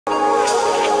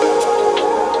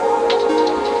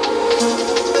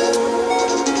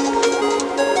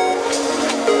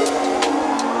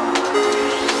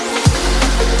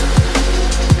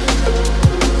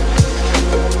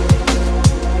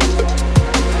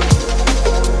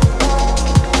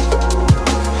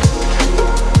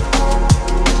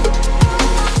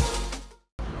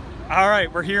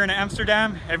Alright, we're here in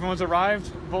Amsterdam. Everyone's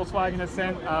arrived. Volkswagen has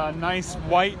sent a nice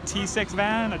white T6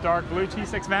 van, a dark blue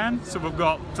T6 van. So we've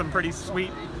got some pretty sweet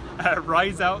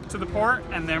rides out to the port,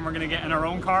 and then we're going to get in our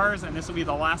own cars, and this will be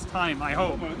the last time, I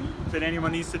hope, that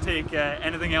anyone needs to take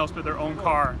anything else but their own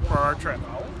car for our trip.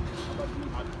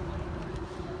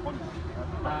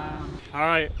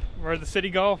 Alright, we're at the City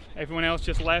Gulf. Everyone else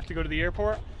just left to go to the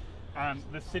airport.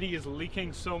 The city is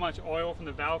leaking so much oil from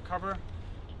the valve cover.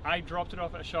 I dropped it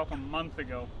off at a shop a month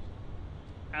ago.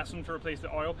 Asked them to replace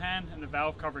the oil pan and the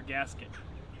valve cover gasket.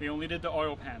 They only did the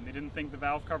oil pan. They didn't think the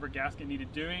valve cover gasket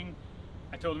needed doing.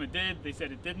 I told them it did. They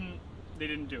said it didn't. They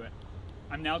didn't do it.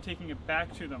 I'm now taking it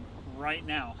back to them right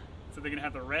now. So they're gonna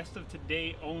have the rest of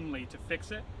today only to fix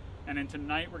it. And then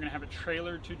tonight we're gonna have it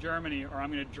trailered to Germany, or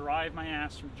I'm gonna drive my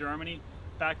ass from Germany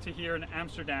back to here in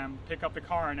Amsterdam, pick up the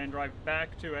car and then drive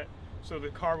back to it. So the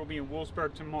car will be in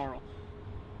Wolfsburg tomorrow.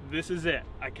 This is it.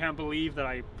 I can't believe that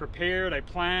I prepared, I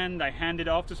planned, I handed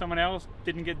off to someone else,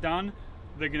 didn't get done.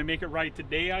 They're gonna make it right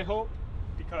today, I hope,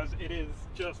 because it is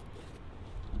just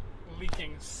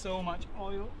leaking so much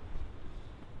oil.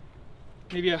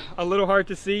 Maybe a little hard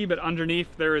to see, but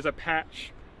underneath there is a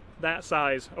patch that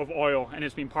size of oil, and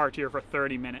it's been parked here for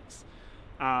 30 minutes.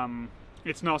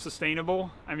 It's not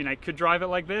sustainable. I mean, I could drive it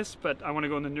like this, but I want to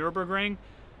go in the Nürburgring,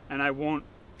 and I won't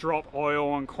drop oil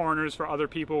on corners for other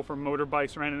people, for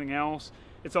motorbikes or anything else.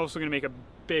 It's also going to make a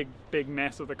big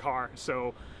mess of the car,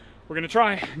 so we're going to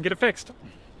try and get it fixed.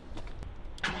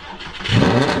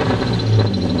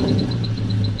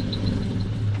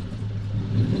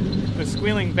 The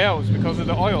squealing bells because of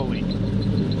the oil leak.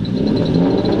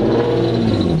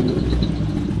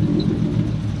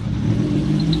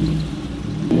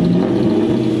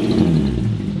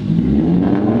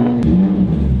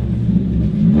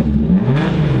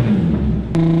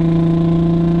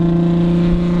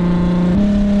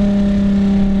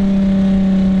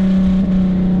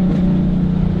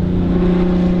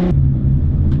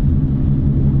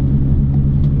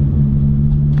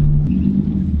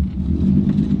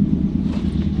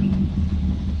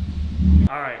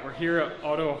 Here at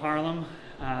Auto Haarlem,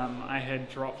 I had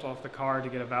dropped off the car to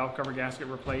get a valve cover gasket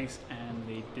replaced, and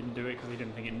they didn't do it because they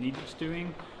didn't think it needed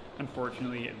doing.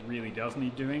 Unfortunately, it really does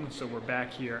need doing, so we're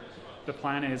back here. The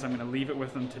plan is I'm going to leave it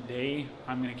with them today.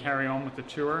 I'm going to carry on with the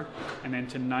tour, and then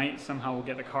tonight somehow we'll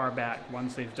get the car back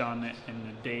once they've done it in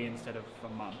a day instead of a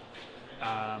month.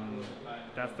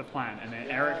 That's the plan. And then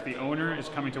Eric, the owner, is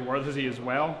coming to Worthersee as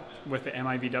well with the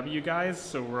MIVW guys,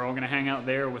 so we're all going to hang out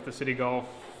there with the City Golf,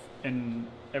 and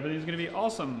everything's going to be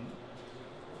awesome,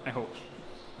 I hope.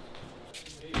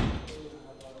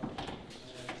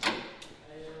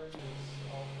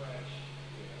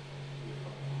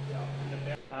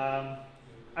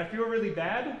 I feel really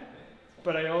bad,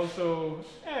 but I also,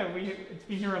 it's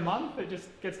been here a month, it just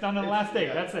gets done on the last day,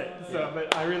 that's it. So,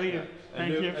 but I really,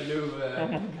 thank you. A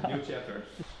new chapter.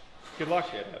 Good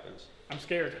luck. Shit happens. I'm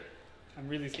scared. I'm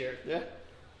really scared. Yeah.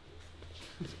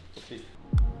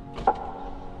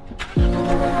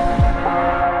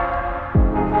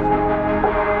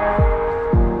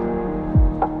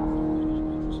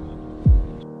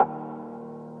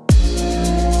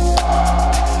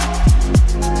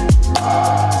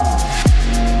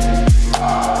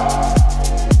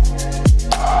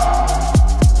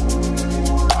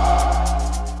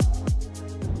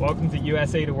 Welcome to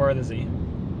USA to Worthersee.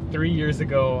 3 years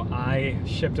ago, I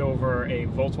shipped over a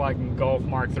Volkswagen Golf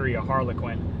Mark III, a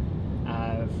Harlequin,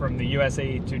 from the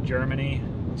USA to Germany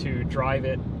to drive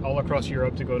it all across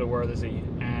Europe to go to Worthersee,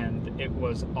 and it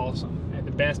was awesome. I had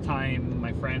the best time,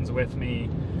 my friends with me.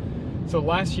 So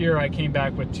last year I came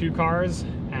back with 2 cars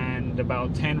and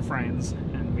about 10 friends,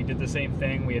 and we did the same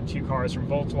thing. We had 2 cars from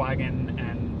Volkswagen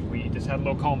and we just had a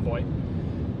little convoy.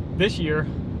 This year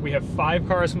we have 5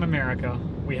 cars from America,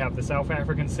 we have the South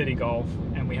African City Golf,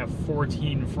 and we have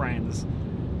 14 friends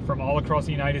from all across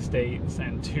the United States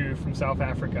and 2 from South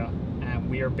Africa. And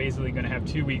we are basically going to have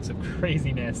 2 weeks of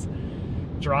craziness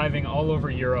driving all over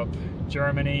Europe,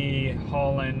 Germany,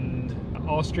 Holland,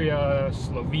 Austria,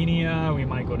 Slovenia. We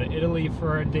might go to Italy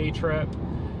for a day trip.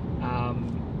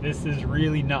 This is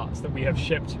really nuts that we have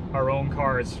shipped our own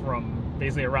cars from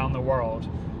basically around the world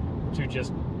to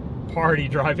just party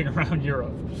driving around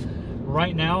Europe.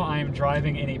 Right now I am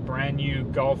driving in a brand new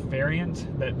Golf variant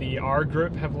that the R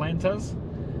Group have lent us,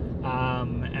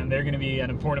 and they're going to be an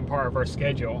important part of our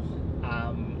schedule.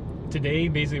 Today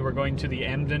basically we're going to the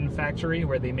Emden factory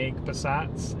where they make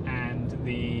Passats and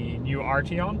the new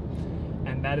Arteon,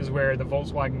 and that is where the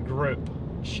Volkswagen Group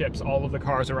ships all of the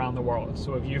cars around the world.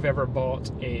 So if you've ever bought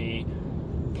a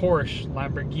Porsche,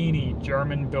 Lamborghini,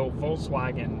 German-built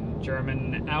Volkswagen,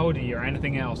 German Audi, or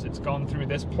anything else. It's gone through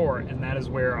this port, and that is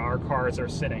where our cars are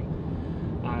sitting.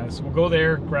 So we'll go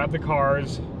there, grab the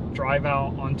cars, drive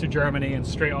out onto Germany and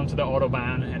straight onto the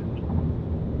Autobahn, and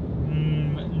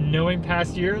knowing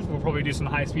past years, we'll probably do some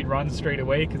high-speed runs straight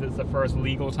away because it's the first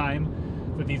legal time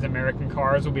that these American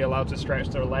cars will be allowed to stretch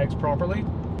their legs properly.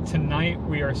 Tonight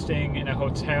we are staying in a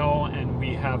hotel, and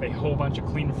we have a whole bunch of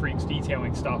clean freaks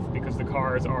detailing stuff because the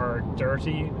cars are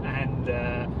dirty, and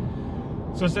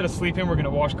so instead of sleeping, we're going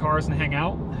to wash cars and hang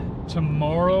out.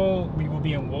 Tomorrow we will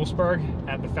be in Wolfsburg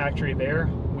at the factory there.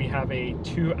 We have a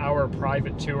 2-hour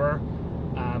private tour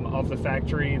of the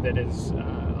factory that is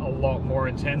a lot more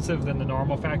intensive than the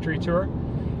normal factory tour.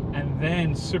 And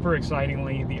then, super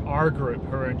excitingly, the R group,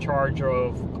 who are in charge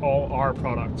of all R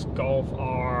products, Golf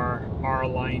R,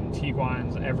 R-Line,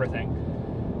 Tiguan's, everything.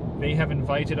 They have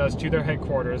invited us to their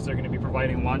headquarters. They're going to be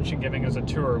providing lunch and giving us a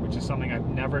tour, which is something I've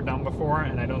never done before,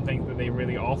 and I don't think that they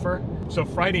really offer. So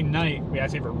Friday night, we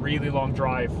actually have a really long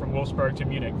drive from Wolfsburg to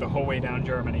Munich, the whole way down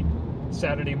Germany.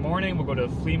 Saturday morning, we'll go to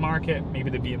the flea market, maybe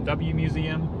the BMW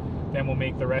museum. Then we'll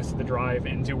make the rest of the drive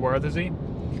into Worthersee.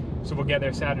 So we'll get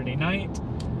there Saturday night.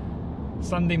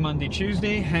 Sunday, Monday,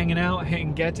 Tuesday, hanging out,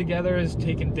 hitting get-togethers,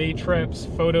 taking day trips,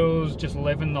 photos, just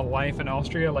living the life in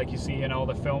Austria like you see in all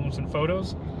the films and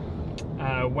photos.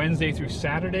 Wednesday through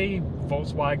Saturday,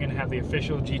 Volkswagen have the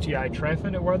official GTI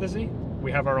Treffen at Worthersee.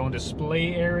 We have our own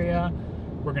display area.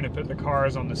 We're going to put the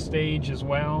cars on the stage as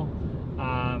well.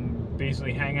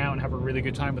 Basically hang out and have a really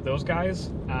good time with those guys.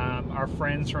 Our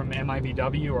friends from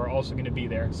VW are also going to be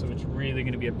there, so it's really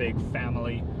going to be a big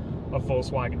family of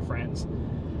Volkswagen friends.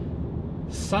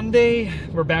 Sunday,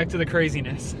 we're back to the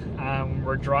craziness.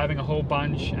 We're driving a whole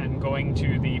bunch and going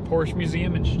to the Porsche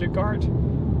Museum in Stuttgart.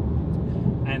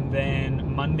 And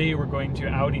then Monday, we're going to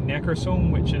Audi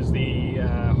Neckarsulm, which is the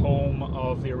home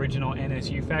of the original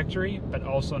NSU factory, but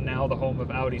also now the home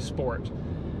of Audi Sport.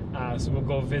 So we'll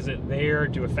go visit there,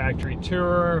 do a factory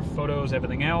tour, photos,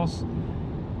 everything else.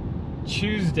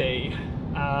 Tuesday,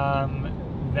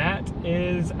 that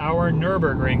is our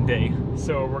Nürburgring day.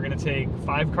 So we're going to take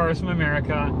 5 cars from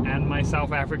America and my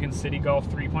South African City Golf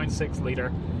 3.6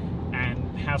 liter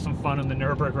and have some fun on the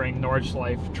Nürburgring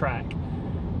Nordschleife track,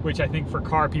 which I think for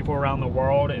car people around the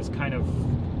world is kind of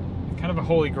a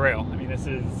holy grail. I mean, this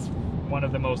is one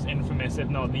of the most infamous, if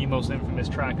not the most infamous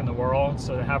track in the world.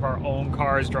 So to have our own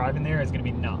cars driving there is going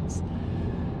to be nuts.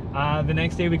 The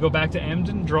next day we go back to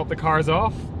Emden, drop the cars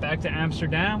off, back to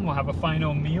Amsterdam. We'll have a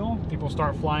final meal. People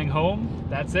start flying home.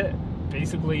 That's it.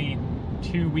 Basically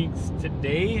 2 weeks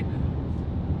today,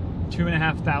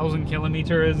 2,500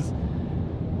 kilometers,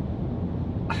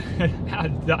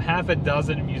 half a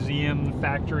dozen museum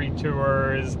factory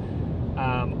tours,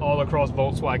 all across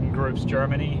Volkswagen Group's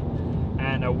Germany,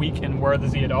 and a week in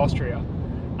Worthersee at Austria.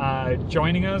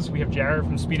 Joining us, we have Jared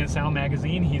from Speed and Sound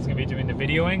magazine. He's going to be doing the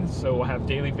videoing, so we'll have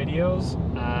daily videos,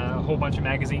 a whole bunch of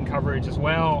magazine coverage as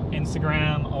well,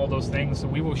 Instagram, all those things. So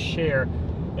we will share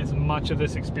as much of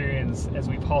this experience as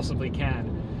we possibly can.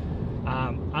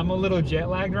 I'm a little jet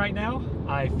lagged right now.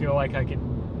 I feel like I could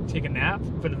take a nap,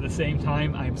 but at the same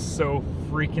time, I'm so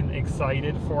freaking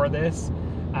excited for this.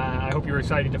 I hope you're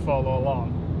excited to follow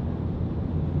along.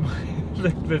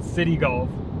 The City Golf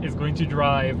is going to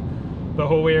drive the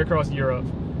whole way across Europe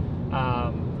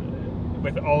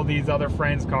with all these other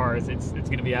friends' cars. It's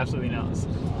going to be absolutely nuts.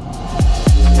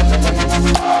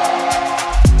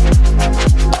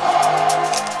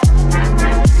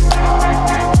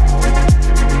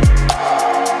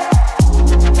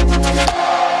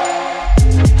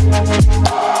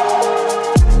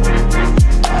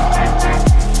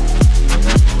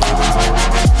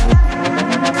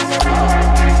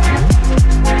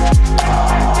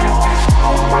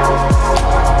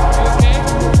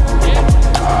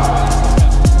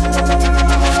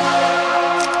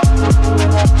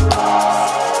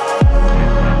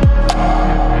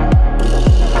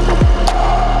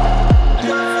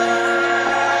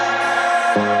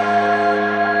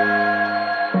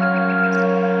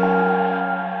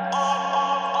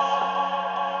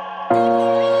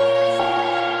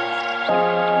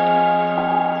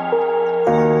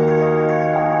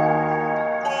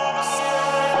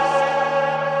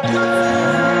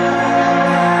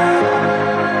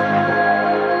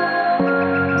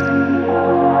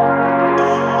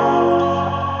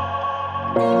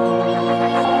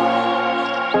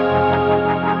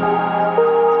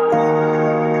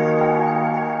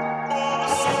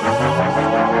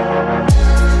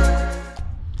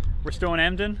 We're still in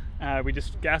Emden. We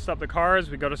just gassed up the cars.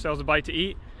 We got ourselves a bite to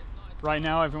eat. Right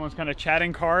now everyone's kind of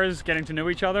chatting cars, getting to know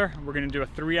each other. We're going to do a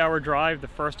 3-hour drive, the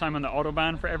first time on the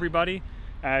Autobahn for everybody,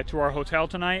 to our hotel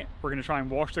tonight. We're going to try and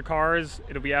wash the cars.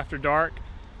 It'll be after dark,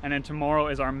 and then tomorrow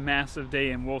is our massive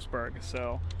day in Wolfsburg.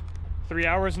 So 3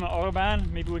 hours on the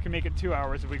Autobahn, maybe we can make it 2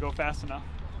 hours if we go fast enough.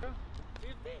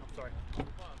 Sorry.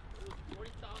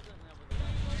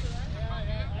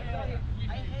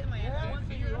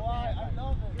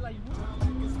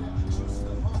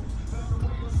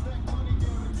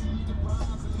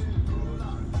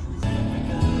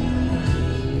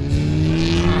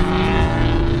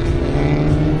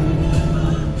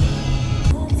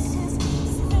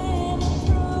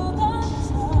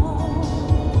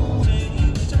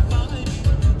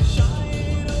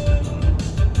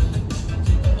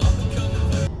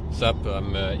 What's up?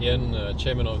 I'm Ian,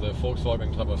 chairman of the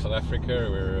Volkswagen Club of South Africa.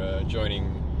 We're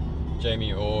joining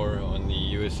Jamie Orr on the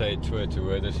USA tour to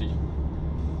Worthersee.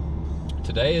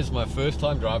 Today is my first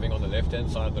time driving on the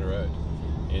left-hand side of the road.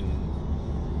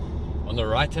 On the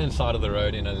right-hand side of the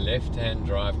road in a left-hand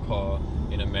drive car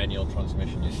in a manual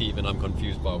transmission. You see, even I'm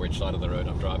confused by which side of the road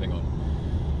I'm driving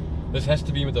on. This has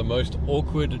to be the most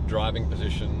awkward driving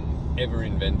position ever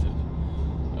invented.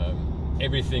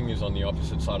 Everything is on the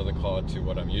opposite side of the car to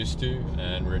what I'm used to,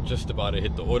 and we're just about to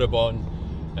hit the Autobahn,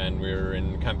 and we're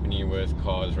in company with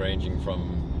cars ranging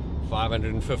from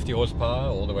 550 horsepower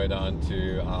all the way down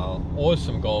to our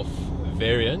awesome Golf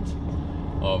variant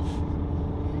of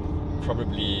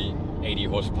probably 80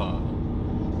 horsepower.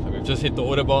 So we've just hit the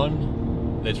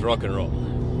Autobahn. Let's rock and roll.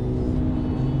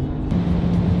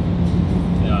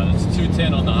 Yeah, it's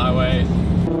 210 on the highway.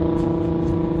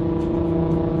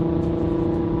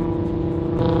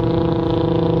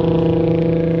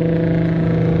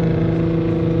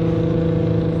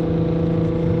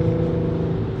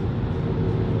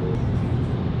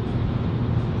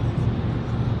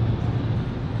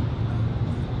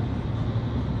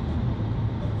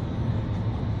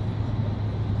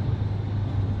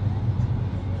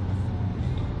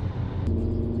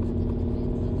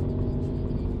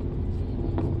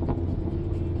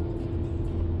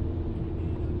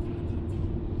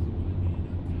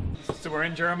 So we're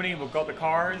in Germany, we've got the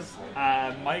cars.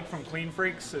 Mike from Clean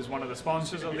Freaks is one of the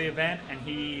sponsors of the event, and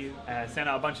he sent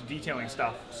out a bunch of detailing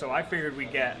stuff. So I figured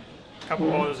we'd get a couple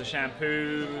bottles of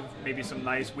shampoo, maybe some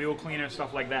nice wheel cleaner,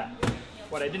 stuff like that.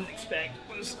 What I didn't expect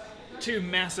was 2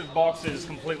 massive boxes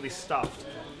completely stuffed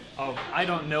of I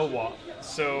don't know what.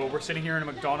 So we're sitting here in a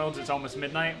McDonald's, it's almost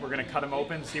midnight, we're gonna cut them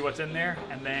open, see what's in there,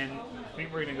 and then I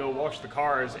think we're gonna go wash the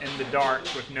cars in the dark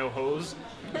with no hose.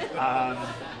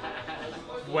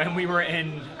 When we were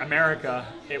in America,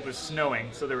 it was snowing,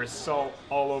 so there was salt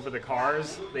all over the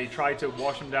cars. They tried to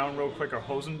wash them down real quick or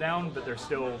hose them down, but they're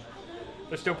still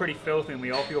pretty filthy, and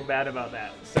we all feel bad about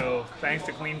that. So thanks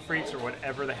to Clean Freaks or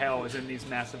whatever the hell is in these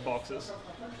massive boxes.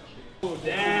 Oh,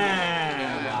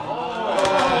 damn!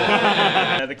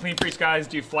 The Clean Freaks guys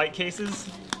do flight cases,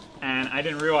 and I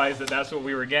didn't realize that that's what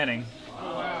we were getting.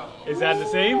 Is that the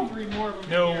same?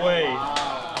 No way.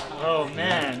 Oh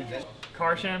man.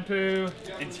 Car shampoo,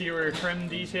 interior trim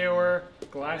detailer,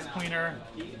 glass cleaner,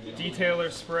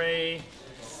 detailer spray,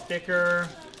 sticker,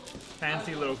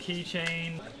 fancy little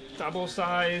keychain, double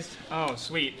sized, oh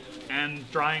sweet, and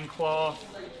drying cloth,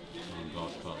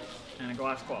 and a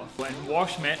glass cloth. And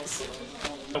wash mitts.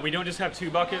 We don't just have 2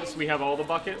 buckets, we have all the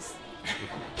buckets.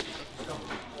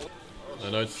 I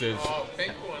know it says,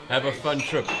 have a fun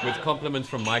trip with compliments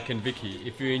from Mike and Vicky.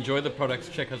 If you enjoy the products,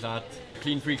 check us out.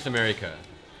 Clean Freaks America.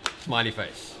 Smiley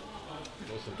face.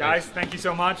 Awesome. Guys, thank you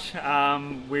so much.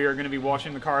 We are going to be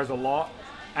washing the cars a lot.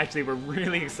 Actually, we're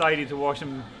really excited to wash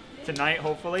them tonight,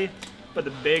 hopefully. But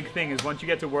the big thing is once you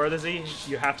get to Worthersee,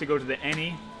 you have to go to the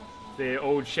Eni, the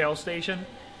old Shell station,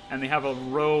 and they have a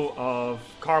row of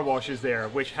car washes there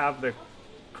which have the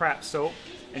crap soap,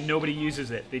 and nobody uses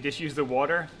it. They just use the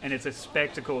water, and it's a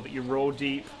spectacle that you roll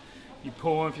deep. You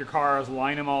pull them with your cars,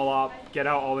 line them all up, get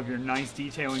out all of your nice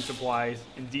detailing supplies,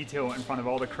 and detail it in front of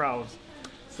all the crowds.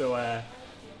 So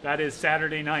that is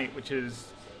Saturday night, which is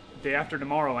day after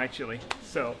tomorrow, actually.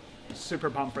 So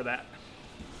super pumped for that.